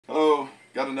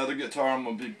Got another guitar.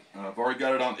 I've already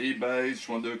got it on eBay. Just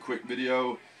want to do a quick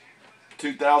video.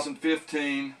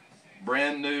 2015,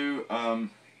 brand new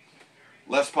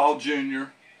Les Paul Jr.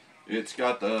 It's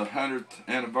got the 100th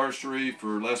anniversary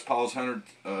for Les Paul's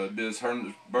 100th. His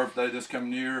 100th birthday this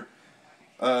coming year.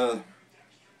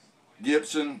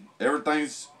 Gibson.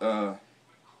 Everything's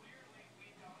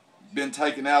been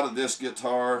taken out of this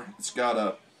guitar. It's got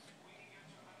a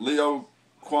Leo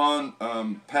Quan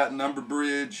patent number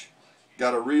bridge.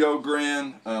 Got a Rio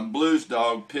Grande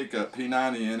Bluesdawg pickup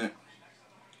P-90 in it.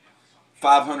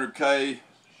 500K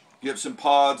Gibson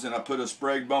pods, and I put a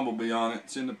Sprague Bumblebee on it.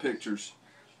 It's in the pictures.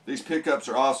 These pickups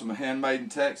are awesome. Handmade in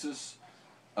Texas.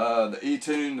 The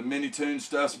E-tune, the mini tune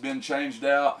stuff's been changed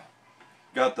out.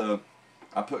 Got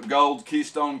I put gold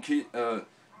Keystone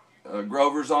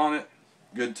Grovers on it.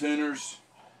 Good tuners.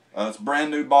 It's brand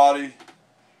new body.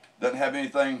 Doesn't have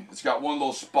anything. It's got one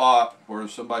little spot where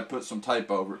somebody put some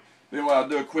tape over it. Anyway, I'll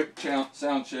do a quick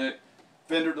sound check.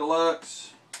 Fender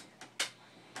Deluxe.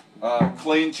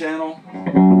 Clean channel.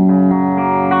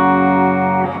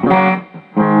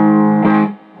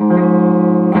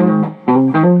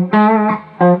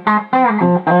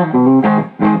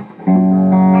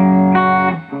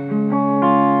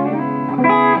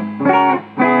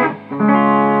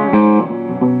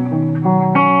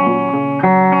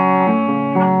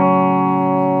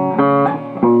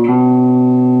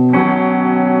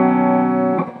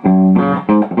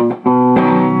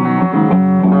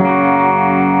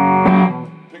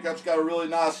 Pickup's got a really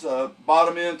nice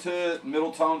bottom end to it.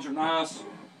 Middle tones are nice.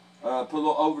 Put a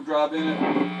little overdrive in it.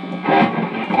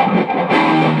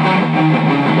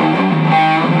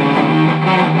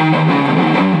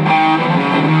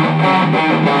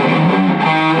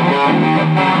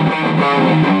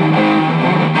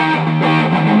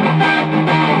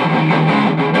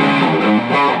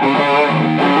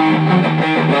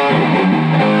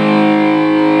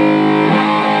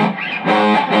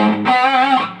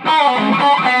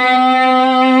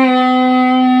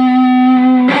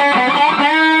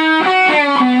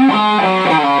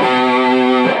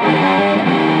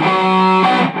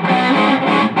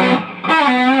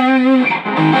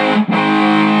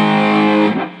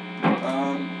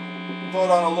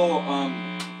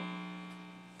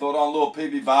 Throw it on a little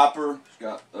PV Viper. It's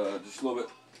got just a little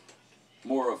bit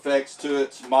more effects to it.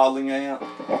 It's a modeling amp.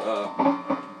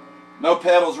 No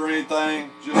pedals or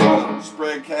anything. Just a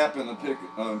spread cap and a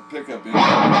pickup in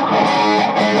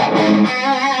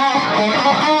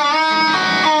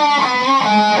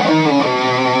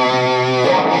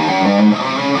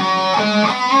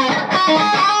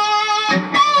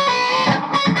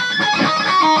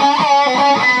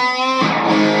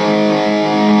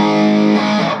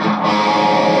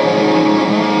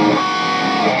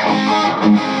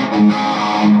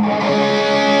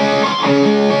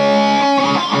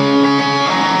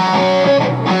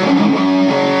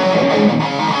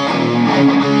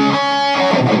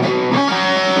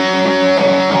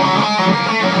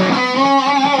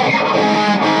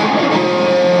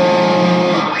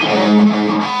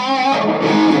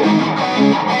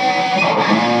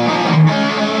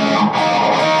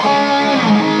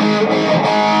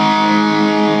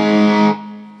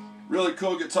really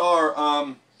cool guitar.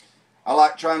 I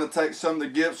like trying to take some of the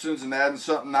Gibsons and adding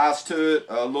something nice to it,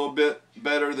 a little bit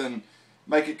better than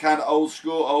make it kind of old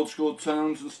school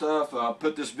tones and stuff.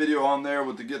 Put this video on there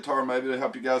with the guitar maybe to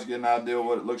help you guys get an idea of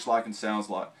what it looks like and sounds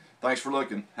like. Thanks for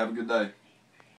looking. Have a good day.